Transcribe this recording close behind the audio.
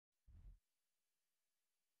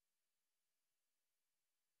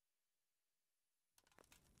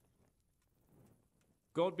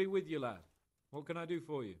God be with you, lad. What can I do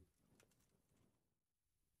for you?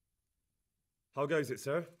 How goes it,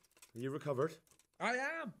 sir? Are you recovered? I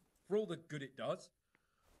am, for all the good it does.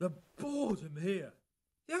 The boredom here.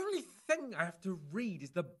 The only thing I have to read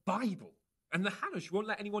is the Bible, and the Hanush won't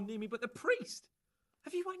let anyone near me but the priest.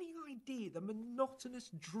 Have you any idea the monotonous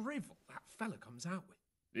drivel that fella comes out with?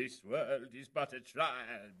 This world is but a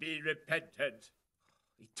trial. Be repentant.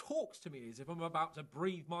 He talks to me as if I'm about to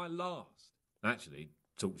breathe my last. Actually, he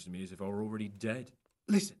talks to me as if I were already dead.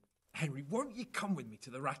 Listen, Henry, won't you come with me to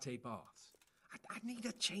the Ratte Baths? I need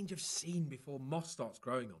a change of scene before moss starts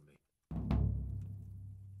growing on me.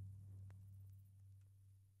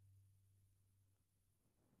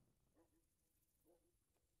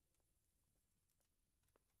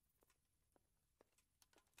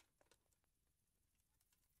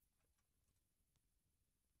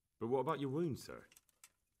 But what about your wound, sir?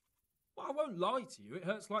 Well, I won't lie to you, it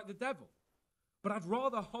hurts like the devil. But I'd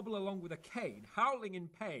rather hobble along with a cane, howling in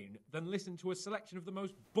pain, than listen to a selection of the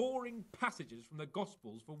most boring passages from the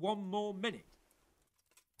Gospels for one more minute.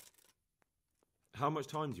 How much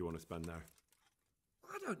time do you want to spend there?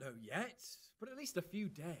 I don't know yet, but at least a few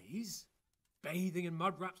days. Bathing in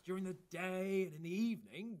mud wraps during the day, and in the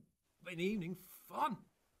evening, fun.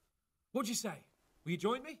 What'd you say? Will you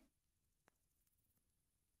join me?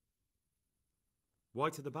 Why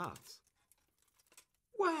to the baths?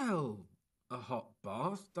 Well, a hot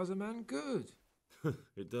bath does a man good.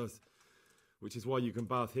 It does. Which is why you can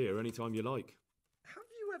bath here anytime you like. Have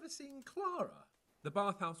you ever seen Clara, the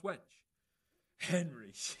bathhouse wench?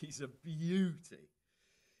 Henry, she's a beauty.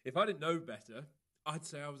 If I didn't know better, I'd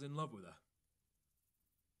say I was in love with her.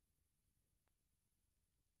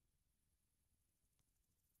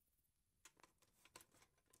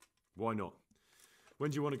 Why not? When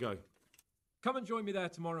do you want to go? Come and join me there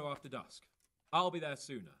tomorrow after dusk. I'll be there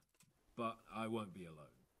sooner, but I won't be alone.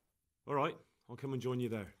 All right, I'll come and join you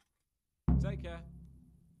there. Take care.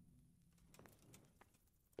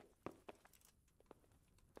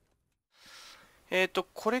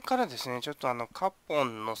 これからですね、ちょっとカポ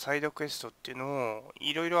ンのサイドクエストっていうのを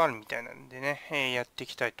いろいろあるみたいなんでね、やってい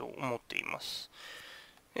きたいと思っています。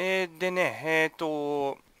でね、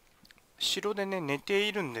城でね、寝て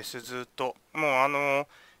いるんです、ずっと。もう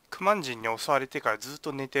クマン人に襲われてからずっ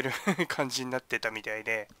と寝てる感じになってたみたい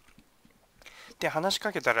で。で、話し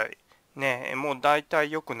かけたらね、もう大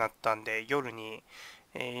体良くなったんで、夜に、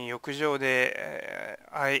浴場で、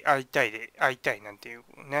会いたいなんていう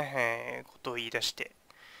ね、ことを言い出して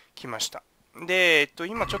きました。で、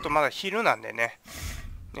今ちょっとまだ昼なんでね、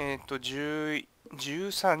13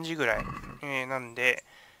時ぐらい、なんで、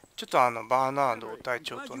ちょっとバーナード隊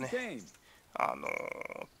長とね、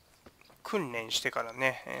訓練してから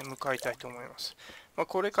ね、向かいたいと思います。まあ、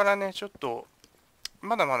これからね、ちょっと、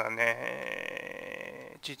まだまだ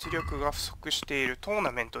ね、実力が不足しているトー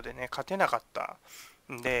ナメントでね、勝てなかった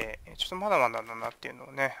んで、ちょっとまだまだだなっていうの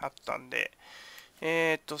をね、あったんで、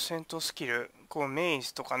戦闘スキル、こうメイ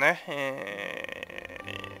スとかね、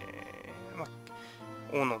まあ、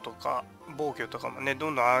斧とか防御とかもね、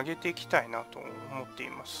どんどん上げていきたいなと思って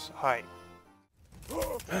います。はい。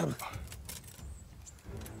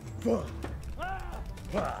うわ。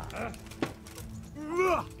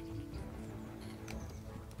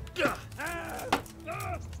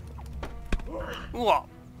うわ。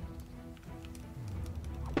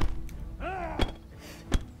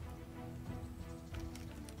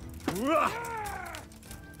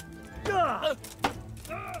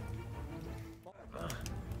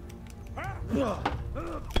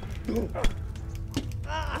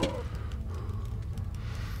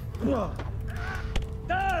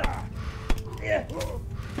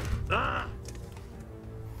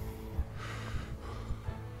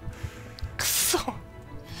くそ。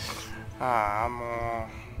ああ、も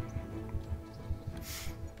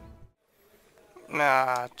う。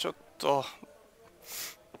まあ、ちょっと。ヒ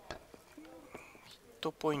ッ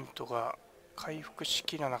トポイントが回復し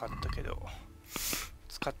きらなかったけど。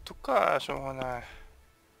使っとくか、しょうがない。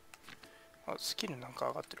あ、スキルなんか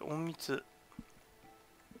上がってる。隠密。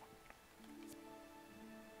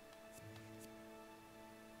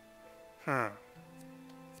うん。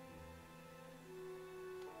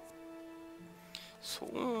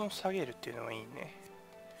騒音を下げるっていうのがいいね。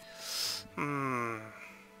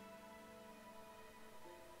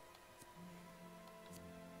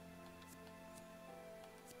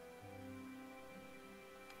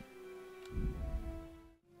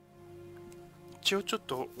一応ちょっ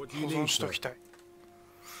と保存しときたい。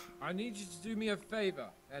I need you to do me a favor,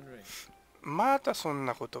 Henry. またそん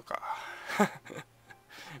なことか。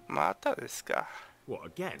またですか。What,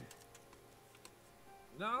 again?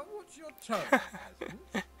 Now, what's your tone, peasant?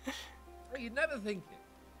 You'd never think it.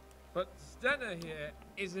 But Stenna here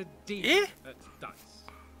is a demon at dice.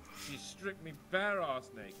 She stripped me bare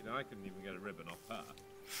ass naked, and I couldn't even get a ribbon off her.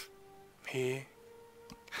 へえ。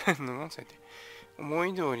何歳で思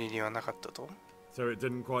い通りにはなかったと So it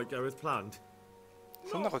didn't quite go as planned.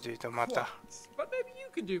 そんなこと言うとまた。 But maybe you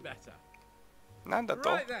can do better. なんだと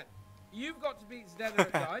Right then, you've got to beat Stenna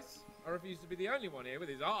at dice. I refuse to be the only one here with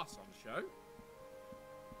his arse on show.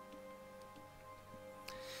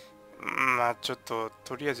 まあちょっと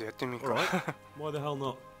とりあえずやってみるか。Alright. Why the hell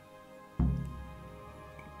not?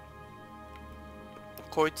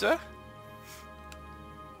 こいつ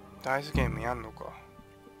ダイスゲームやんのか。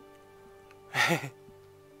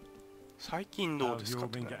最近どう How で have す you か all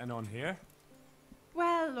been getting on here?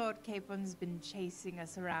 Well, Lord Capon's been chasing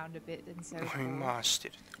us around a bit and so 追い forth. 回して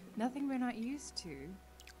る。 Nothing we're not used to.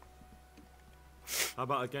 How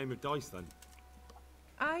about a game of dice then?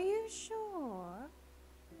 Are you sure?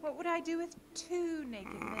 What would I do with two naked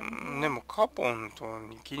men? でもカポンと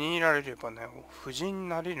気に入られればね、夫人に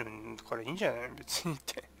なれるからいいんじゃない別にっ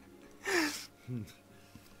て。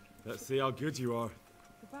Let's see how good you are.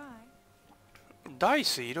 Goodbye. ダイ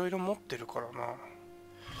スいろいろ持ってるからな。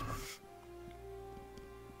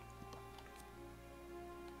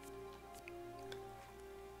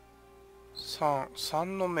3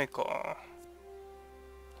の目か。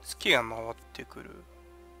月が回ってくる。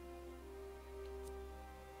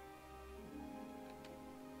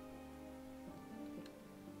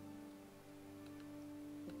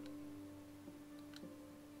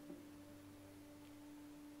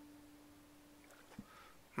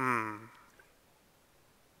うん。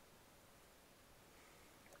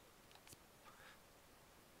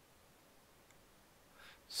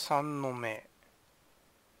3の目。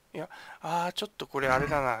いや、ちょっとこれあれ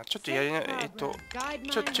だな。ちょっとやりな、待って。You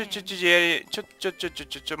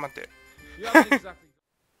haven't exactly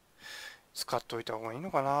使っといた方がいい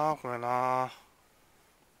のかな、これな。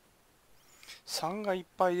3がいっ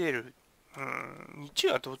ぱい出る。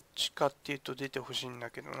1はどっちかっていうと出てほしいんだ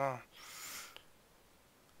けどな。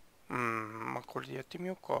まあこれでやってみ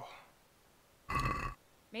ようか。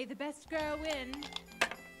May the best girl win.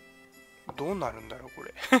 どうなるんだろう、こ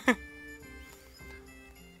れ。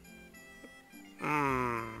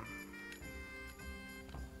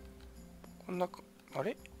こんなか、あ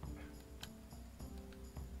れ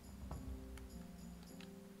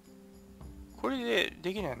これで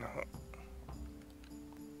できないの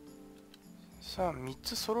さあ、3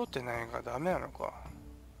つ揃ってないからダメなのか。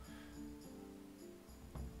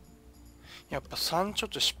やっぱ3ちょっ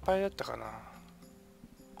と失敗だったかな。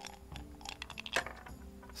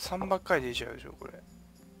3ばっかり出ちゃうでしょ、これ。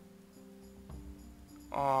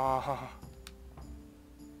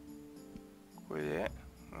これで、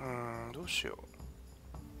どうしよ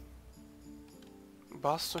う。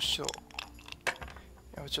バーストしそう。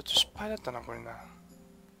やば、ちょっと失敗だったな、これな。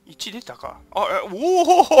1出たか。お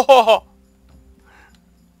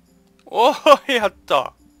おやっ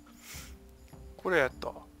た。これやっ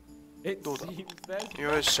た。どうだ。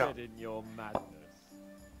よっしゃ。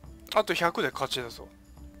あと100で勝ちだぞ。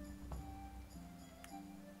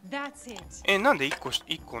That's it. なんで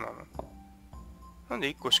1個なの？なんで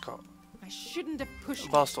1個しか。I shouldn't have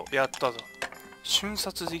pushed バースト、やったぞ。瞬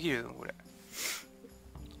殺できるの、これ。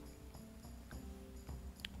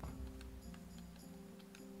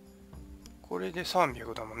これで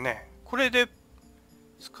300だもんね。これで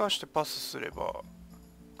使わしてパスすれば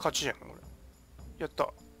勝ちじゃん、これ。やっ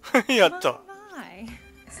た。やった。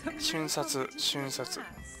瞬殺。失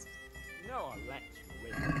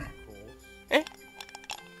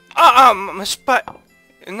敗。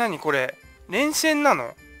何これ、連戦な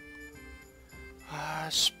の？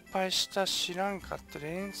失敗した。知らんかった。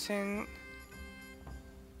連戦。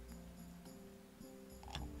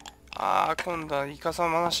今度はイカサ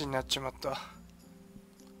マなしになっちまった。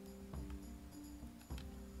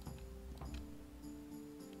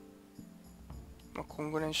こ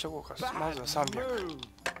んぐらいにしとこうか。まずは300。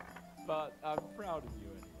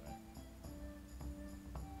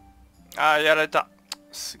やられた。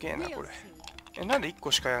すげえな、これ。なんで1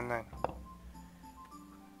個しかやんないの？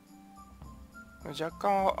若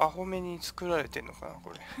干アホめに作られてんのかな、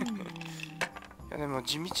これ。いや、でも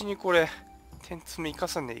地道にこれ、点積み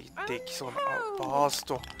重ねていきそうな。バース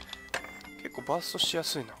ト。結構バーストしや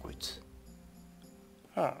すいな、こいつ。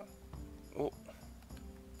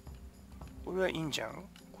これはいいんじゃん？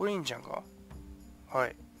これいいんじゃんか？は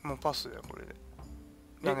い。もうパスだよ、これで。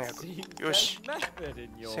700。よし。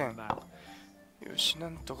1000。よし、な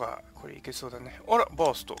んとかこれいけそうだね。あら、バ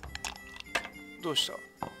ースト。どうした？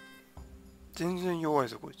全然弱い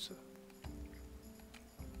ぞ、こいつ。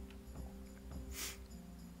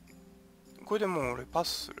これでもう俺パ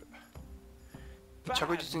スする。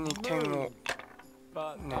着実に点をね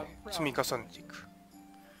積み重ねていく。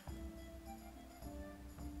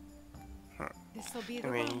で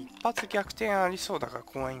も一発逆転ありそうだから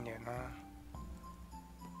怖いんだよな。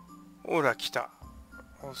ほら来た。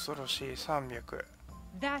恐ろしい300。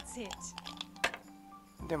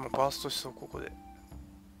でもバーストしそうここで。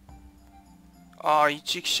ああ1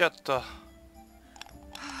来ちゃった。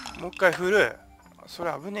もう一回振る。そ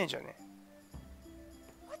れ危ねえじゃねえ。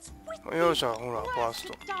よいしょ、ほらバース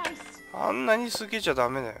ト。あんなにすげちゃダ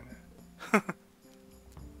メだよ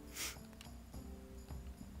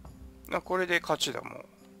ね。これで勝ちだもん。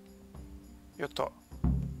やった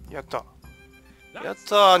やったやっ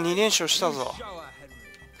たー、2連勝したぞ。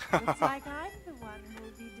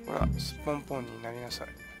ほらスポンポンになりなさい。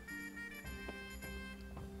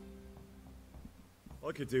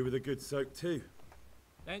I could do with a good soak too.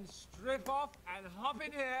 Then strip off and hop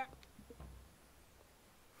in here.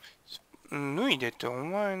 脱いでってお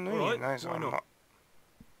前脱いでないぞあんま。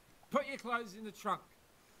 Put your clothes in the trunk.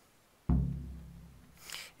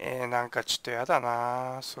 なんかちょっとやだ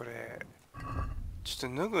なそれ。ちょ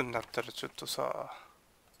っと脱ぐんだったらちょっとさ、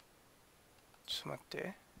ちょっと待っ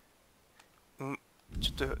て。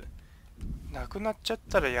ちょっとなくなっちゃっ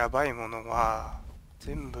たらやばいものは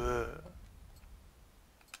全部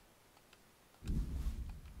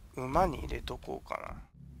馬に入れとこうかな。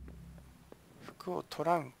服をト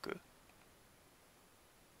ランク。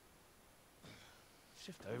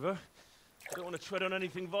 Shift over. I don't want to tread on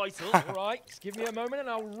anything vital. All right, just give me a moment and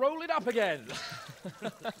I'll roll it up again.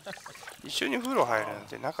 一緒に風呂入るなん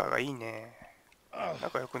て仲がいいね。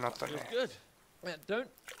仲良くなったね。 Good. Don't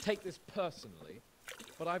take this personally,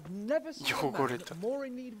 but I've never seen a man that's more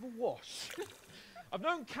in need of a wash. I've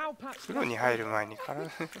known cowpats. 風呂に入る前に体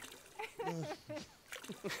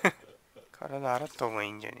洗った方がい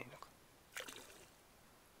いんじゃねえのか。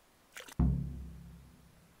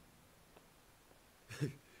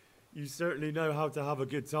 You certainly know how to have a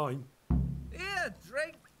good time. Yeah,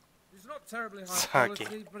 drink. It's not terribly high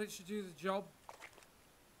quality, but it should do the job.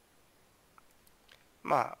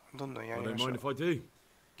 まあどんどんや I り don't ましょ mind う。 if I do.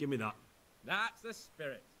 Give me that. That's the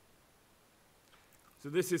spirit. So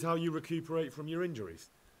this is how you recuperate from your injuries?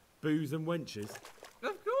 Booze and wenches?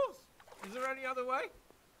 Of course. Is there any other way?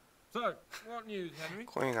 So, what news, Henry?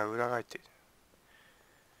 声が裏返って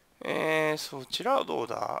る。そちらはどう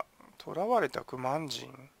だ。囚われたクマン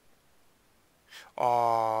人。で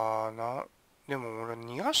も俺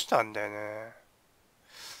逃がしたんだよね。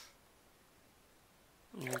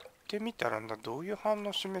言ってみたらどういう反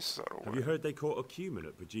応示すだろう。 Have you heard they caught a cumin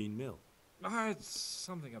at Virgin Mill? I heard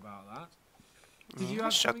something about that. Did 逃 you が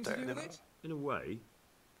have しちゃっ something た to よ do で with も。 it? In a way.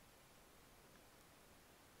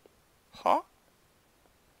 は？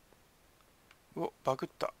お、バグっ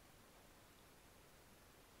た。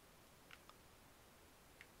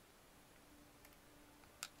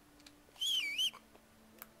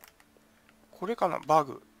これかな、バ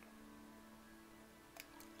グ。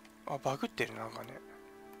あ、バグってるなんかね。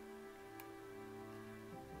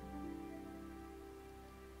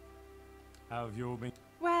How have you all been?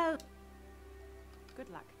 Well, good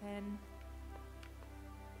luck then.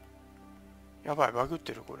 やばい、バグっ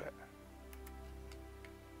てるこれ。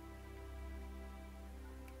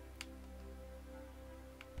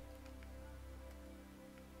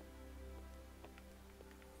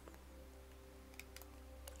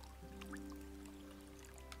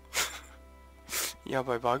や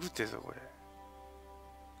ばい、バグってるぞこれ。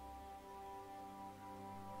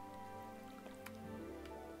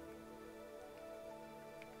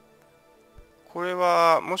これ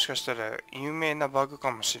はもしかしたら有名なバグか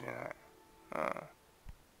もしれな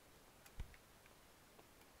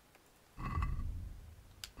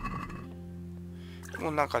い。も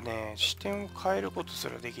うなんかね、視点を変えることす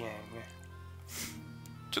らできないよね。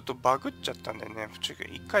ちょっとバグっちゃったんだよね。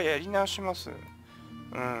一回やり直します。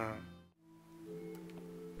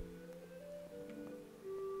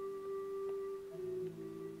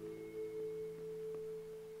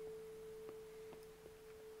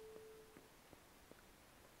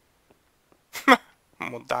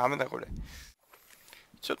もうダメだこれ。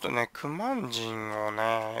ちょっとね、クマン人を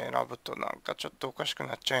ね、選ぶとなんかちょっとおかしく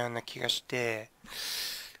なっちゃうような気がして、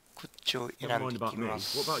こっちを選 Never んで mind いき about me. ま What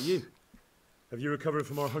す。 about you? Have you recovered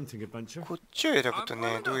from our hunting adventure? こっちを選ぶと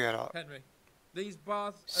ね、どうやら Henry. These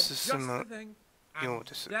baths are 進 just む the thing. よう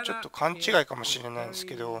です。ちょっと勘違いかもしれないんです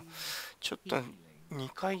けど、ちょっと2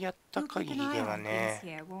回やった限りではね、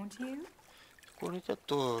 here, won't you? これだ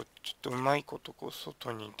とちょっとうまいことこう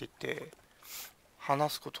外に出て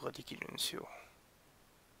話すことができるんですよ。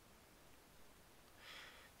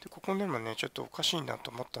で、ここでもね、ちょっとおかしいなと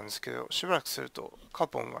思ったんですけど、しばらくするとカ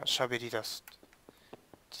ポンが喋り出す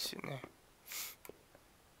ですよね。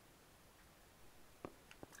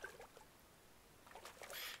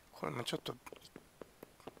これもちょっと。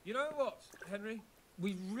You know what, Henry?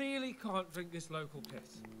 We really can't drink this local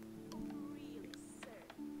piss. Really, sir?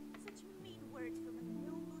 Such mean words from a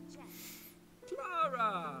noble gent.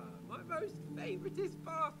 Clara, my most favouriteest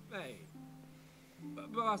bathmate.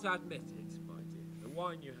 But admit it, my dear. The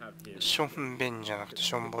wine you have here. しょんべんじゃなくて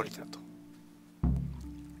しょんぼりだと。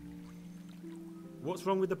What's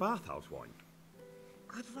wrong with the bathhouse wine?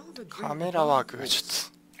 I'd rather drink カメラワークがちょっ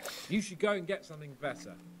と。 You should go and get something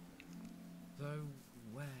better. Though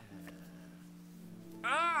where?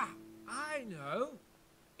 Ah! I know!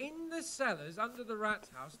 In the cellars under the rat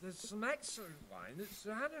house, there's some excellent wine that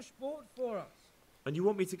Sir Hanish bought for us. And you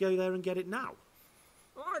want me to go there and get it now?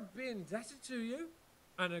 I'd be indebted to you.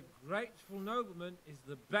 And a grateful nobleman is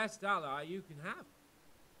the best ally you can have.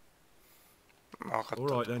 分か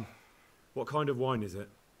All った right then. What kind of wine is it?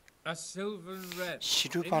 A Sylvan Red.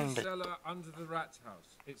 Sylvan In the Red. cellar under the rat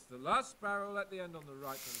house. It's the last barrel at the end on the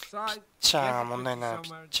right-hand side. ピッチャーが Get 問題なら it ピ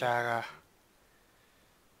somewhere ッ and チャーが。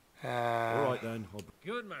 All ピ right then.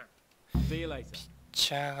 Good man. See you later. ッ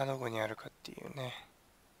チャーがどこにあるかっていうね。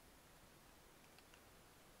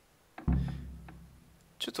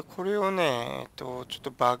ちょっとこれをね、ちょっ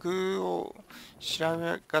とバグを調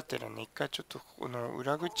べがてらね、一回ちょっとこの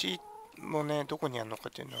裏口もね、どこにあるのか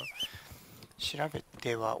っていうのを調べ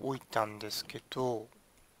てはおいたんですけど、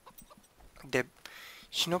で、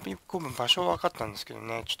忍び込む場所は分かったんですけど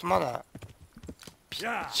ね、ちょっとまだピ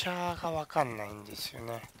ッチャーが分かんないんですよ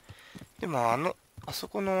ね。でもあそ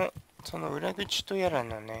このその裏口とやら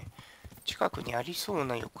のね、近くにありそう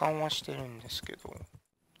な予感はしてるんですけど、こ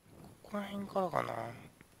こら辺からかな。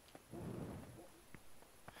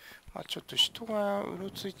まあちょっと人がうろ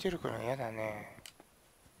ついてるから嫌だね。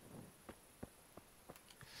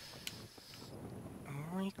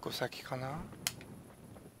もう一個先かな。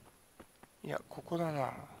いや、ここだな。ち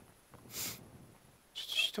ょっ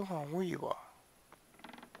と人が多いわ。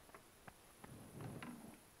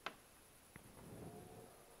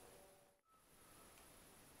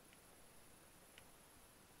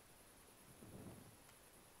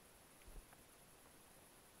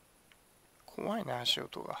怖いな、足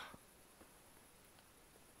音が。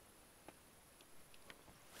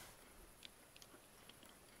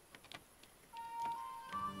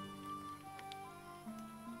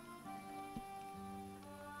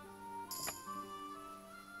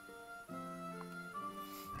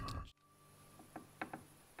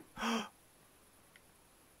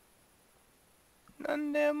な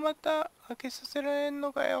んだよ、また開けさせられん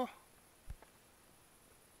のかよ。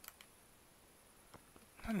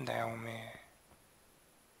なんだよ、おめえ。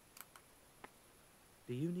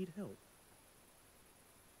Do you need help?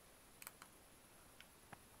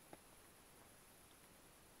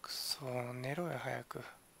 くそー、寝ろよ早く。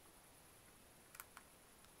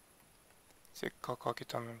せっかく開け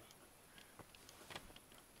たのに。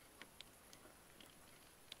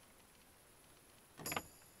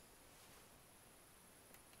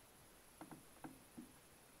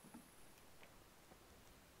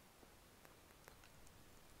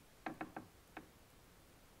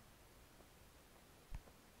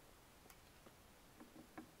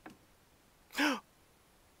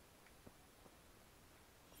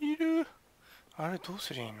いる。あれどう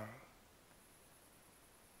すりゃいいの。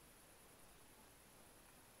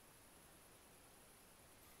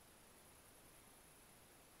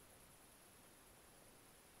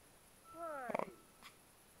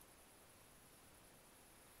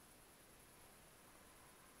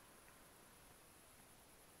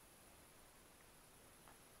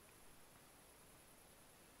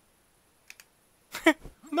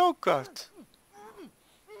ノックアウト。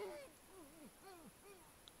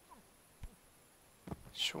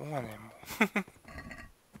しょうがねえもう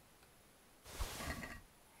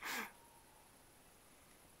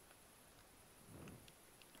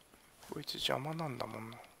こいつ邪魔なんだもん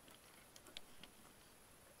な。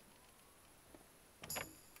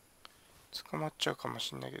捕まっちゃうかも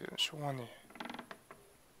しんないけどしょうがねえ。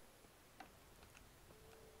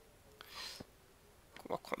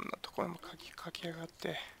こんなところもかきやがっ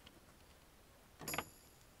て。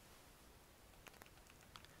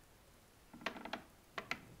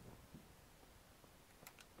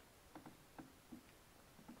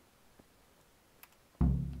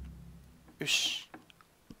よし、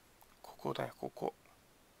ここだよ、ここ。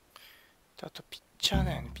あとピッチャー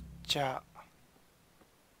だよね、ピッチャー。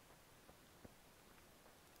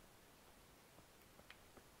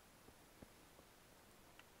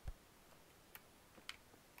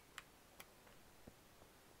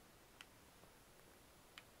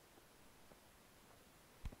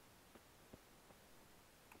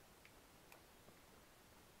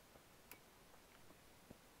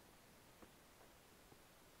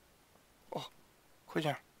これじ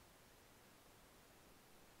ゃん。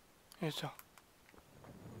よいしょ。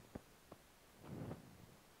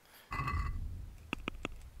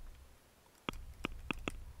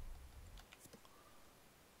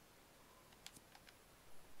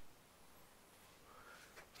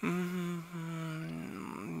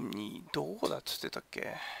どこだっつってたっ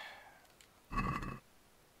け。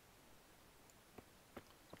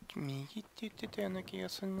右って言ってたような気が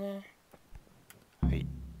するね。はい。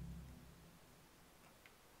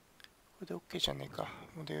これで OK じゃねえか。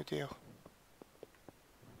もう出よう出よう。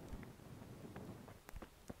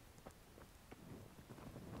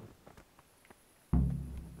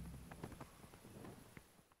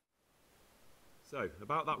So,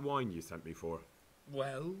 about that wine you sent me for.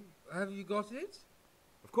 Well, have you got it?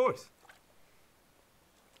 Of course.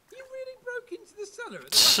 You really broke into the cellar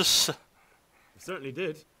at the I certainly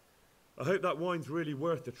did. I hope that wine's really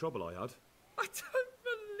worth the trouble I had. I don't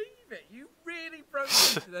believe it. You really broke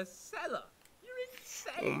into the cellar. You're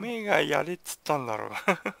お insane. めえがやれっつったんだろう。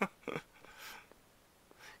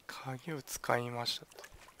鍵を使いましたと。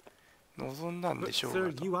望んだんで But, しょう sir,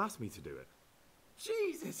 がと。 you asked me to do it.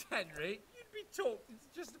 Jesus, Henry. You'd be talked into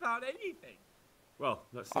just about anything. Well,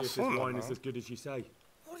 let's see if this wine is as good as you say.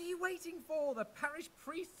 What are you waiting for? The parish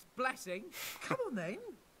priest's blessing? Come on then.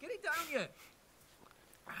 Get it down you.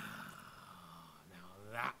 Now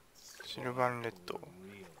that's シルバンレッド。 real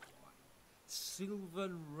wine.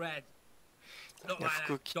 Silver red. Not で like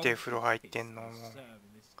服 that 着て風呂入ってん donkey のも piss served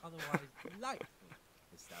in this otherwise delightful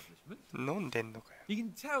establishment. う飲んでんのかよ。 You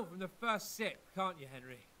can tell from the first sip, can't you,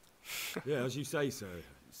 Henry? Yeah, as you say, sir.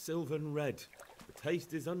 Silver and red. The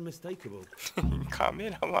taste is unmistakable. カメ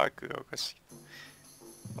ラワークがおかしい。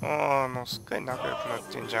ああ、もうすっかり仲良くなっ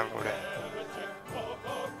てんじゃんこれ。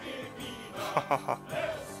ははは。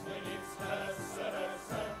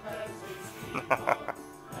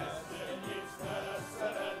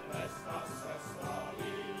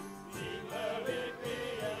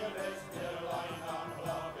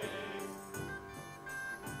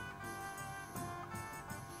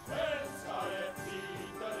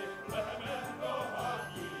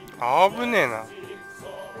危ねえな。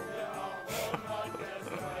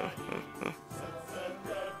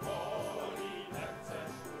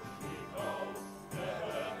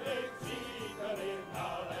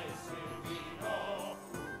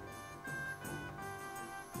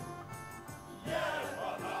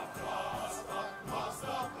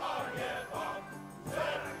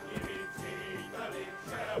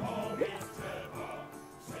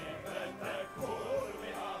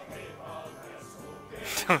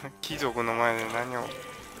貴族の前で何を。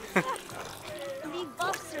 Leave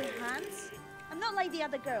off, Sir Hans. I'm not like the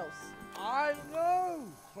other girls. I know,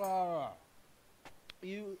 Clara.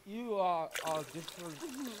 You are different.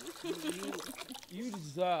 You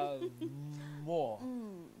deserve more.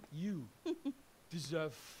 You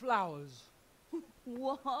deserve flowers.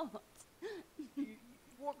 What?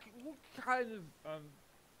 What kind of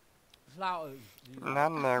flowers do you な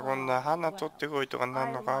んだよこんな花取ってこいとかなん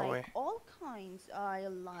I のかおい。 like all kinds. I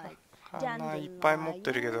like 花いっぱい持っ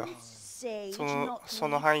てるけど dandelions, sage, そ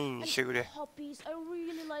の knotweed, 範囲にしてくれ。 poppies. I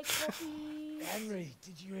really like poppies. Henry,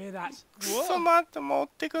 did you hear that? くそ待って持っ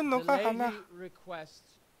てくんの The か lady 花。 requests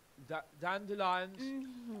dandelions,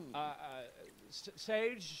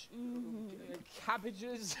 sage,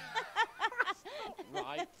 cabbages.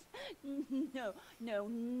 Right. No,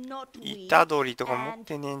 not イ weed. タドリとか持っ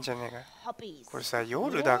てねえんじゃねえか。 Poppies. これさ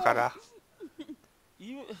夜だから。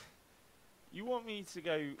 You want me to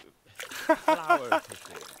go flower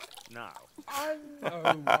picking now? I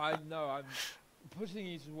know. I'm putting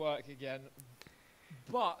you to work again.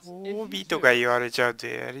 But if you 帯と do, か言われちゃうと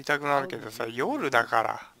やりたくなるけどさ夜だか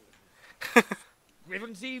ら。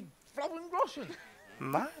 Rivency Flauengroschen.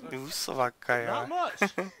 まあ嘘ばっかり That よ。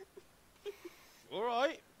 much? All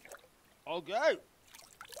right, I'll go.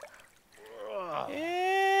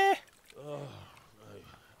 Oh,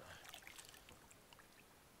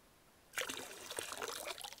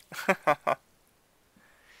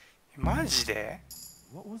 マジで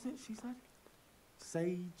What was it she said?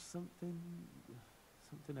 Sage something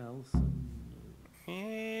else.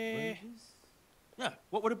 Roses? Yeah,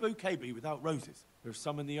 what would a bouquet be without roses? There's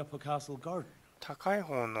some in the upper castle garden. 高い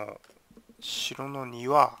方の城の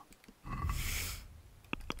庭。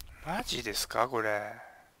マジですかこれ。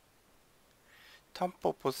タン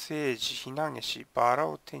ポポ、セージ、ヒナゲシ、バラ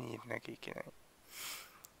を手に入れなきゃいけない。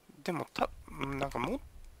でもなんか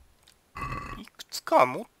いくつかは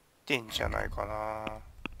持ってんじゃないかな。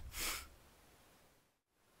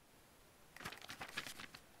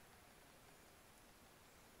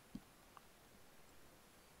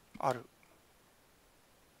ある。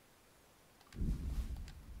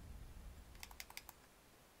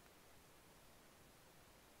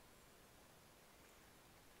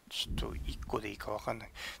個でいいかわかんない。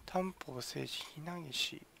タンポポ、セージ、ヒナゲ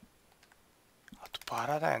シ。あとバ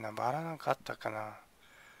ラだよな。バラなんかあったかな。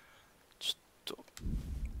ちょっと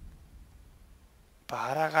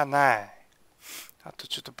バラがない。あと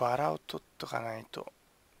ちょっとバラを取っとかないと、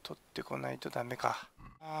取ってこないとダメか。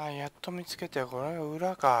ああ、やっと見つけたよ。これが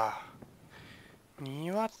裏か。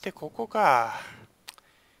庭ってここか。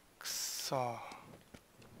くっそ。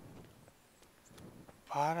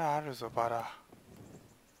バラあるぞ、バラ。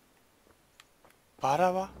バ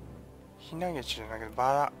ラはひなげしじゃないけど、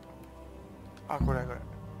バラ。あ、これこ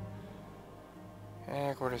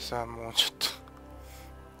れ。これさ、もうちょっと。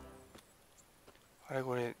あれ、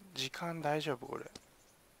これ、時間大丈夫これ。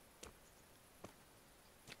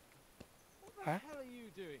What the hell are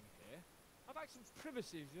you doing here? I'd like some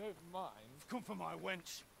privacy if you don't mind. Come for my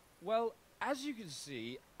wench. Well, as you can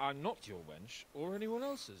see, I'm not your wench or anyone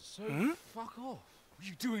else's, so fuck off. What are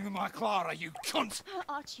you doing with my Clara, you cunt?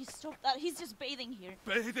 Archie, stop that. He's just bathing here.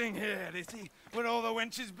 Bathing here, is he? When all the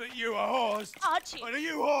wenches but you are whores. Archie! But are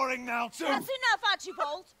you whoring now too? That's enough,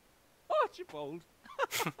 Archibald! Archibald?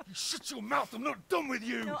 You shut your mouth, I'm not done with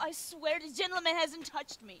you! No, I swear the gentleman hasn't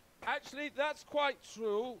touched me. Actually, that's quite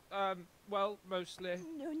true. Well, mostly.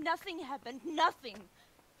 No, nothing happened. Nothing.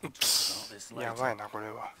 やばいなこれ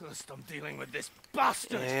は。 First I'm dealing with this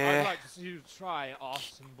bastard! I'd like to see you try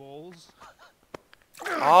arse and balls.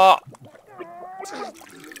 あ Arse and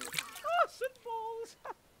balls!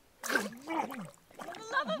 For the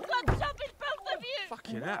love of God, stop it, both of you!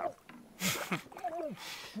 Fucking hell.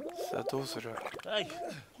 さあどうする。 Hey,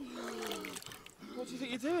 What do you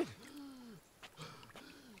think you're doing?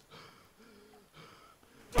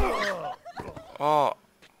 ああ。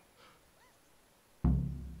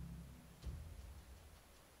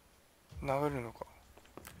殴るのか。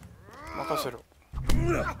任せろ。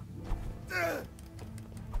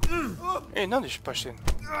なんで失敗してんの。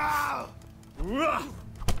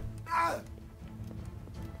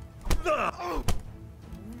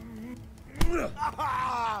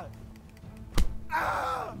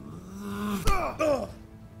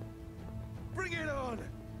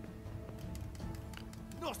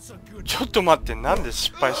ちょっと待って、なんで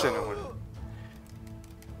失敗してんのこれ。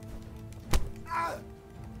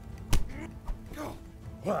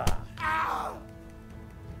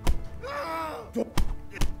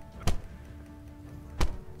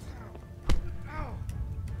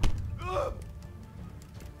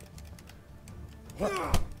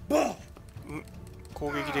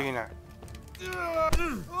攻撃できない。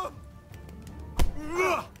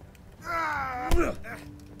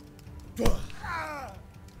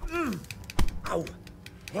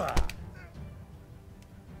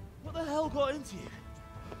what the hell got into you?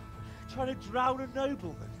 Trying to drown a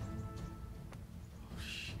nobleman?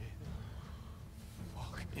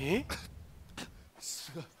 Eh?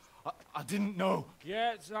 I didn't know.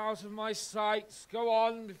 Get out of my sight. Go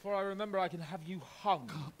on before I remember I can have you hung.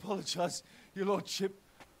 I apologise, your lordship.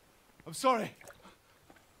 I'm sorry.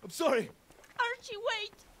 I'm sorry. Archie,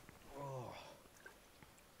 wait!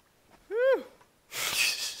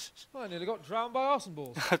 I nearly got drowned by arse and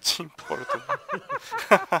balls. チンポルト。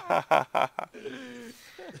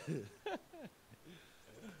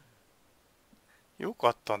よか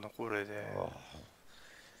ったなこれで。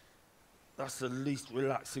 That's the least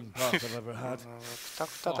relaxing bath I've ever had. くた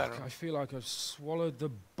くただろ。 Fuck, I feel like I've swallowed the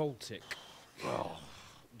Baltic.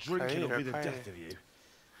 Drinking will be the Kyrie. death of you.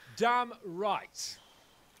 Damn right.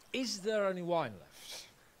 Is there any wine left?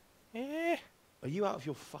 Are you out of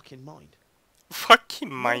your fucking mind? fucking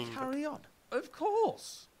Well, mind. carry on. Of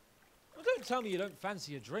course. Well, don't tell me you don't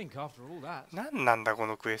fancy a drink after all that. なんなんだこ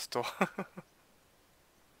のクエスト。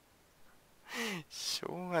しょ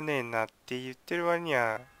うがねえなって言ってる割に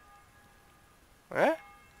は。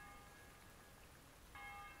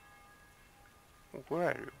怒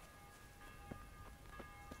られるよ。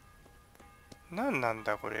なんなん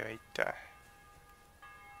だこれは一体。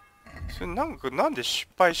それなんで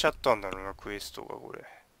失敗しちゃったんだろうなクエストがこれ。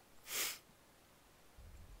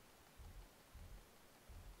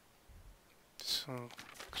その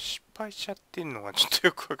失敗しちゃってんのがちょっと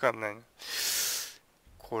よくわかんないな。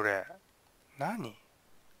これ何